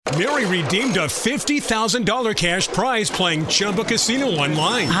Mary redeemed a $50,000 cash prize playing Chumba Casino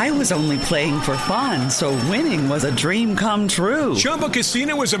online. I was only playing for fun, so winning was a dream come true. Chumba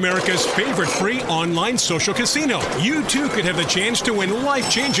Casino is America's favorite free online social casino. You, too, could have the chance to win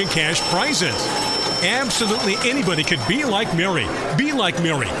life-changing cash prizes. Absolutely anybody could be like Mary. Be like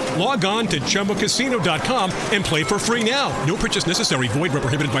Mary. Log on to ChumbaCasino.com and play for free now. No purchase necessary. Void where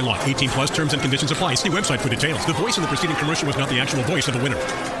prohibited by law. 18 plus terms and conditions apply. See website for details. The voice of the preceding commercial was not the actual voice of the winner.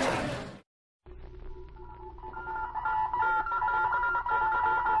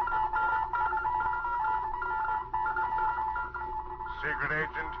 Secret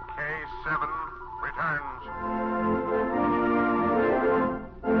Agent K7 returns.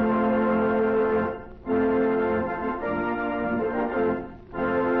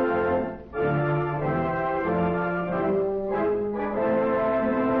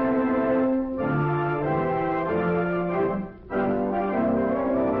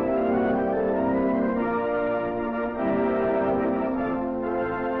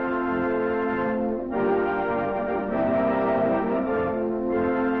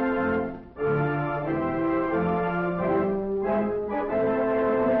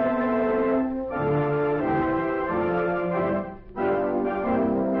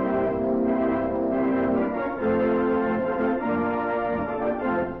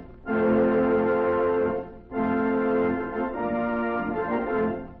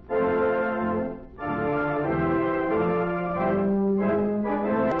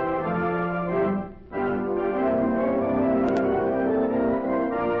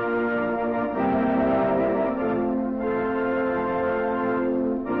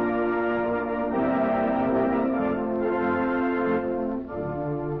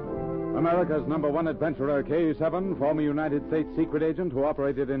 America's #1 adventurer, K7, former United States secret agent who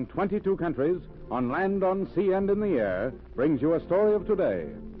operated in 22 countries, on land, on sea, and in the air, brings you a story of today.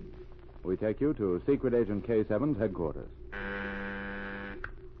 We take you to Secret Agent K7's headquarters.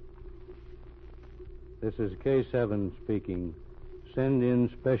 This is K7 speaking. Send in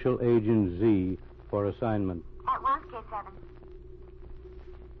Special Agent Z for assignment. At once, K7.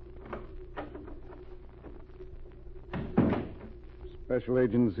 Special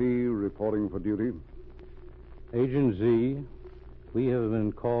Agent Z reporting for duty. Agent Z, we have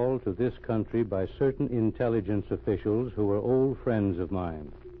been called to this country by certain intelligence officials who are old friends of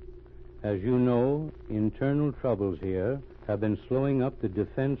mine. As you know, internal troubles here have been slowing up the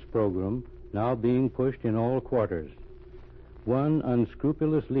defense program now being pushed in all quarters. One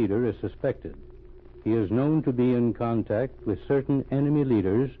unscrupulous leader is suspected. He is known to be in contact with certain enemy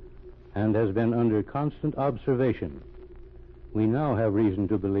leaders and has been under constant observation. We now have reason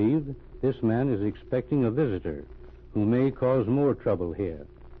to believe this man is expecting a visitor who may cause more trouble here.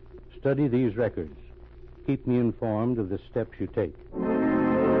 Study these records. Keep me informed of the steps you take.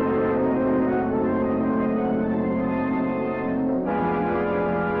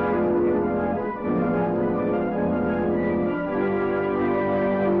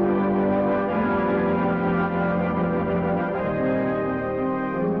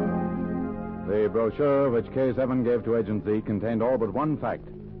 The brochure which K7 gave to Agent Z contained all but one fact.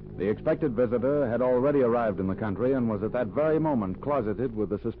 The expected visitor had already arrived in the country and was at that very moment closeted with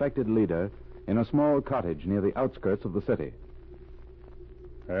the suspected leader in a small cottage near the outskirts of the city.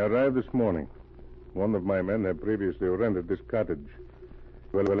 I arrived this morning. One of my men had previously rented this cottage.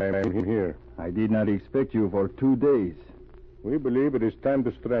 Well, I am here. I did not expect you for 2 days. We believe it is time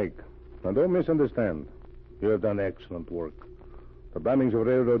to strike. Now, don't misunderstand. You have done excellent work. The bombings of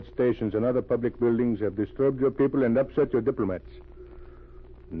railroad stations and other public buildings have disturbed your people and upset your diplomats.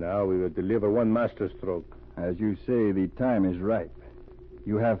 Now we will deliver one masterstroke. As you say, the time is ripe.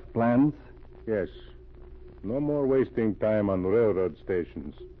 You have plans? Yes. No more wasting time on railroad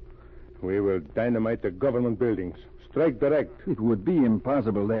stations. We will dynamite the government buildings. Strike direct. It would be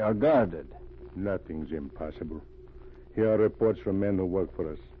impossible. They are guarded. Nothing's impossible. Here are reports from men who work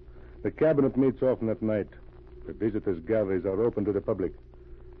for us. The cabinet meets often at night. The visitors' galleries are open to the public.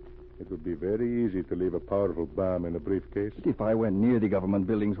 It would be very easy to leave a powerful bomb in a briefcase. If I went near the government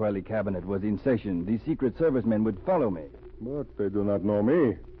buildings while the cabinet was in session, the Secret Service men would follow me. But they do not know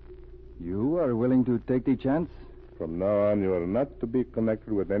me. You are willing to take the chance? From now on, you are not to be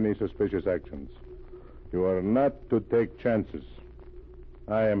connected with any suspicious actions. You are not to take chances.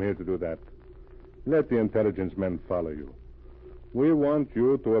 I am here to do that. Let the intelligence men follow you. We want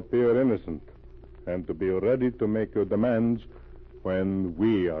you to appear innocent and to be ready to make your demands when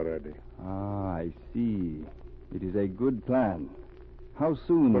we are ready. Ah, I see. It is a good plan. How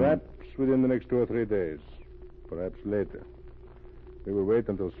soon? Perhaps within the next 2 or 3 days. Perhaps later. We will wait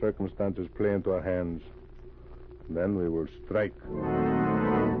until circumstances play into our hands. Then we will strike.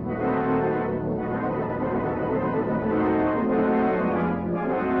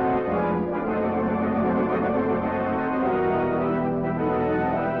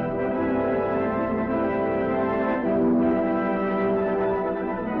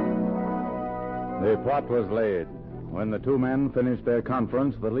 The plot was laid. When the two men finished their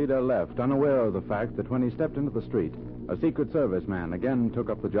conference, the leader left, unaware of the fact that when he stepped into the street, a Secret Service man again took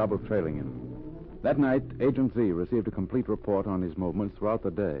up the job of trailing him. That night, Agent Z received a complete report on his movements throughout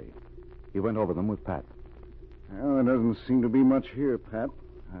the day. He went over them with Pat. Well, there doesn't seem to be much here, Pat.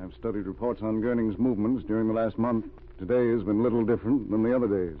 I've studied reports on Goerning's movements during the last month. Today has been little different than the other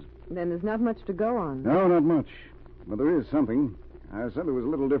days. Then there's not much to go on. No, not much. But there is something. I said there was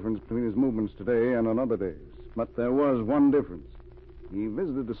little difference between his movements today and on other days. But there was one difference. He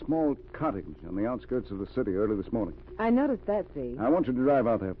visited a small cottage on the outskirts of the city early this morning. I noticed that, Z. I want you to drive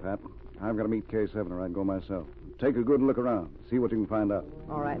out there, Pat. I've got to meet K7 or I'd go myself. Take a good look around. See what you can find out.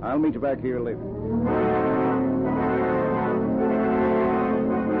 All right. I'll meet you back here later.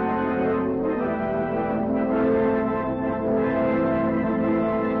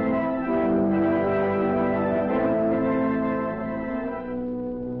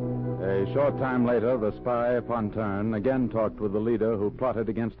 A short time later, the spy, upon turn, again talked with the leader who plotted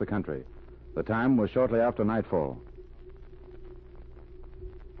against the country. The time was shortly after nightfall.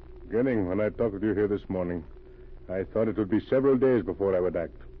 Goerning, when I talked with you here this morning, I thought it would be several days before I would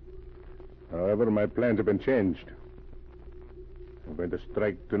act. However, my plans have been changed. I'm going to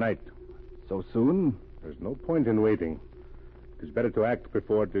strike tonight. So soon? There's no point in waiting. It is better to act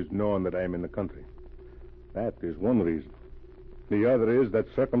before it is known that I am in the country. That is one reason. The other is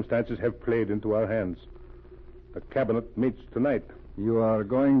that circumstances have played into our hands. The cabinet meets tonight. You are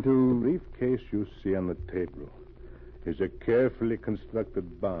going to... The briefcase you see on the table is a carefully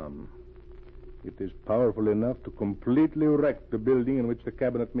constructed bomb. It is powerful enough to completely wreck the building in which the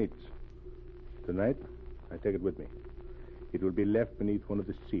cabinet meets. Tonight, I take it with me. It will be left beneath one of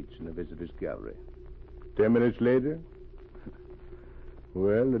the seats in the visitors' gallery. 10 minutes later,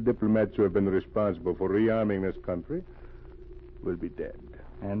 well, the diplomats who have been responsible for rearming this country will be dead.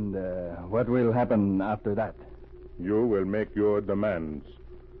 And what will happen after that? You will make your demands.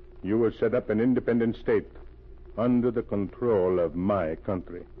 You will set up an independent state under the control of my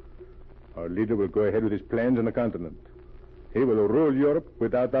country. Our leader will go ahead with his plans on the continent. He will rule Europe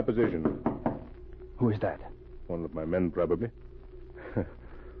without opposition. Who is that? One of my men, probably.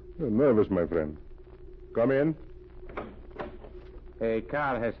 You're nervous, my friend. Come in. A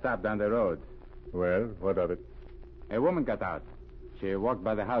car has stopped on the road. Well, what of it? A woman got out. She walked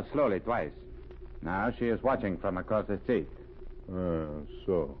by the house slowly twice. Now she is watching from across the street.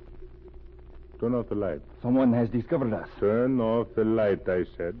 So. Turn off the light. Someone has discovered us. Turn off the light, I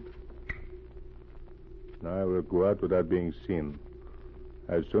said. Now I will go out without being seen.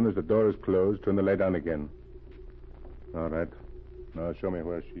 As soon as the door is closed, turn the light on again. All right. Now show me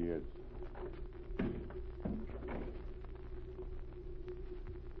where she is.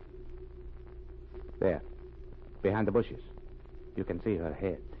 There. Behind the bushes. You can see her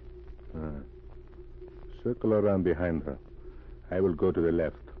head. Circle around behind her. I will go to the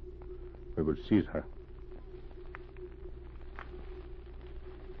left. We will seize her.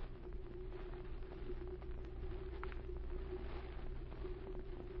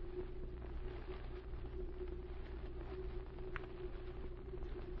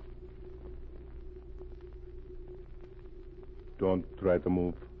 Don't try to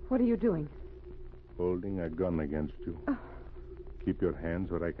move. What are you doing? Holding a gun against you. Oh. Keep your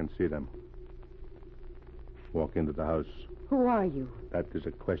hands where I can see them. Walk into the house. Who are you? That is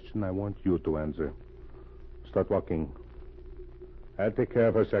a question I want you to answer. Start walking. I'll take care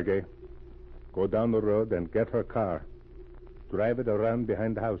of her, Sergei. Go down the road and get her car. Drive it around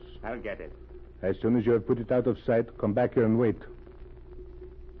behind the house. I'll get it. As soon as you have put it out of sight, come back here and wait.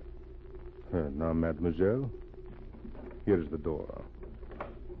 Now, mademoiselle, here's the door.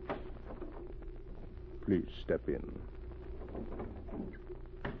 Please step in.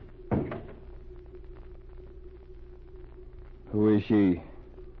 Who is she?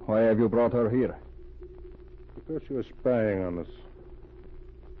 Why have you brought her here? Because she was spying on us.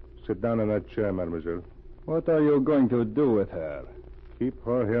 Sit down in that chair, mademoiselle. What are you going to do with her? Keep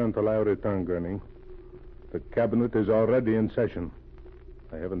her here until I return, Goerning. The cabinet is already in session.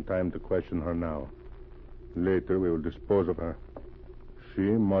 I haven't time to question her now. Later, we will dispose of her. She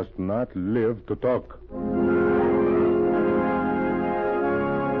must not live to talk.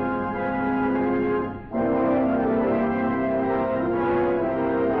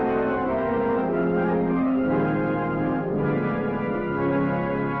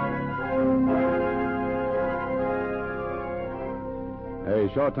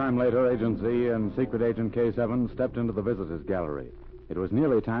 A short time later, Agent Z and Secret Agent K7 stepped into the visitors' gallery. It was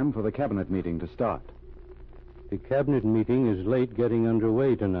nearly time for the cabinet meeting to start. The cabinet meeting is late getting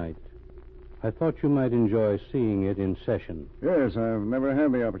underway tonight. I thought you might enjoy seeing it in session. Yes, I've never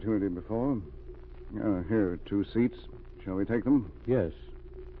had the opportunity before. Here are 2 seats. Shall we take them? Yes.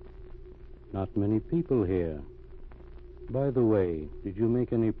 Not many people here. By the way, did you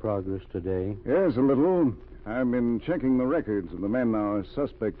make any progress today? Yes, a little. I've been checking the records of the men our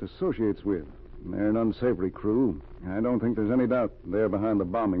suspect associates with. They're an unsavory crew. I don't think there's any doubt they're behind the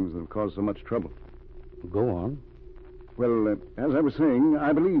bombings that have caused so much trouble. Go on. Well, as I was saying,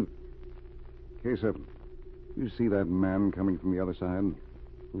 I believe... K7, you see that man coming from the other side?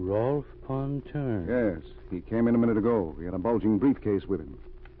 Rolf Pontern. Yes. He came in a minute ago. He had a bulging briefcase with him.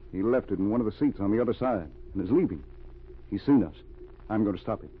 He left it in one of the seats on the other side and is leaving. He's seen us. I'm going to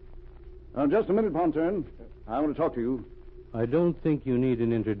stop him. Just a minute, Pontern. I want to talk to you. I don't think you need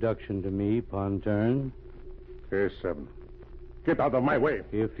an introduction to me, Pontern. K7. Get out of my way.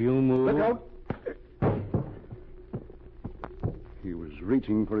 If you move... Look out! He was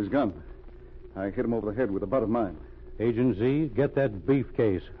reaching for his gun. I hit him over the head with the butt of mine. Agent Z, get that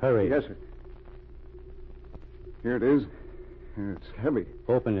briefcase. Hurry. Yes, sir. Here it is. It's heavy.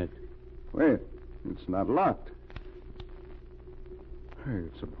 Open it. Wait, it's not locked. Hey,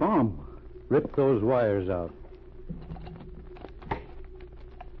 it's a bomb. Rip those wires out.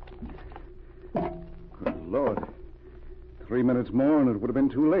 Good Lord. 3 minutes more and it would have been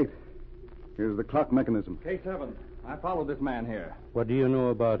too late. Here's the clock mechanism. K7, I followed this man here. What do you know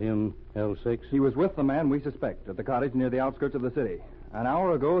about him, L6? He was with the man we suspect at the cottage near the outskirts of the city. An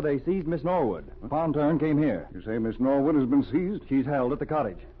hour ago, they seized Miss Norwood. Pontern came here. You say Miss Norwood has been seized? She's held at the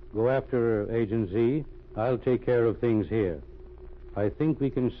cottage. Go after her, Agent Z. I'll take care of things here. I think we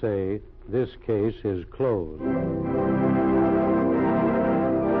can say this case is closed.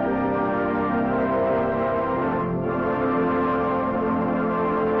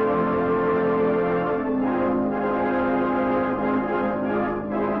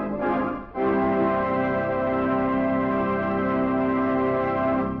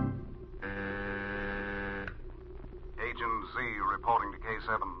 Agent Z reporting to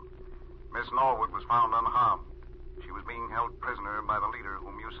K7. Miss Norwood was found unharmed. She was being held prisoner by the leader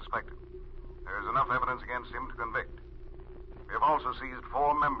whom you suspected. There is enough evidence against him to convict. We have also seized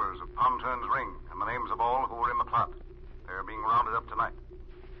 4 members of Pontern's ring and the names of all who were in the plot. They are being rounded up tonight.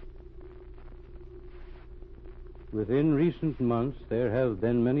 Within recent months, there have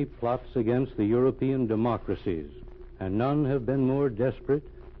been many plots against the European democracies, and none have been more desperate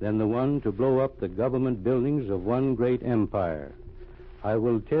than the one to blow up the government buildings of one great empire. I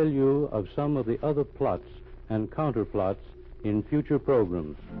will tell you of some of the other plots and counterplots in future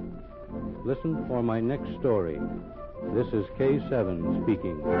programs. Listen for my next story. This is K7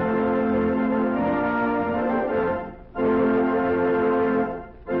 speaking.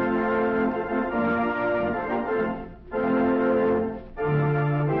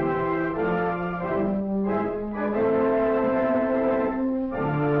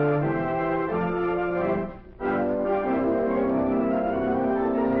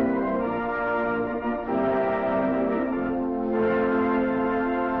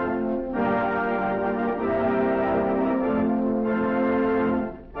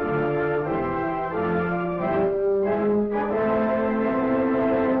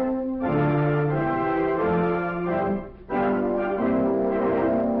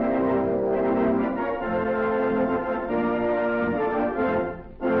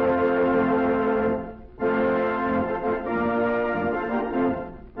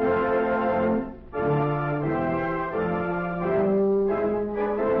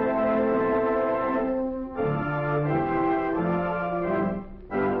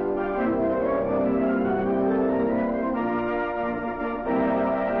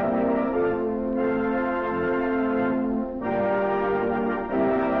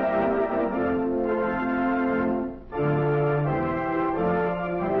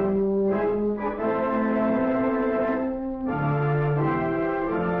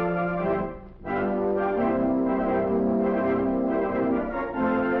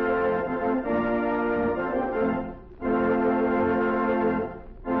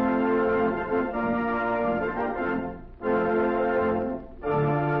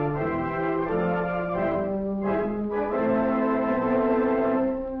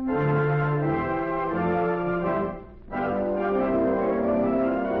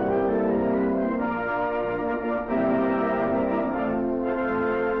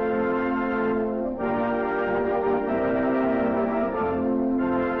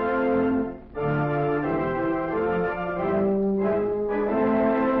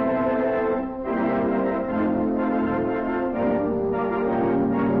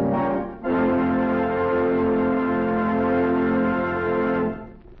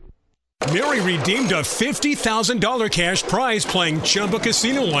 Mary redeemed a $50,000 cash prize playing Chumba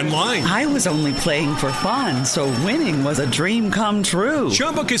Casino online. I was only playing for fun, so winning was a dream come true.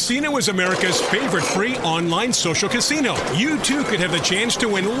 Chumba Casino is America's favorite free online social casino. You too could have the chance to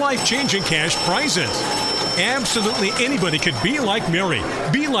win life-changing cash prizes. Absolutely anybody could be like Mary.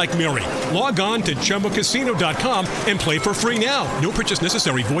 Be like Mary. Log on to ChumbaCasino.com and play for free now. No purchase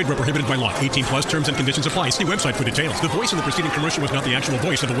necessary. Void where prohibited by law. 18 plus terms and conditions apply. See website for details. The voice in the preceding commercial was not the actual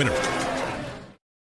voice of the winner.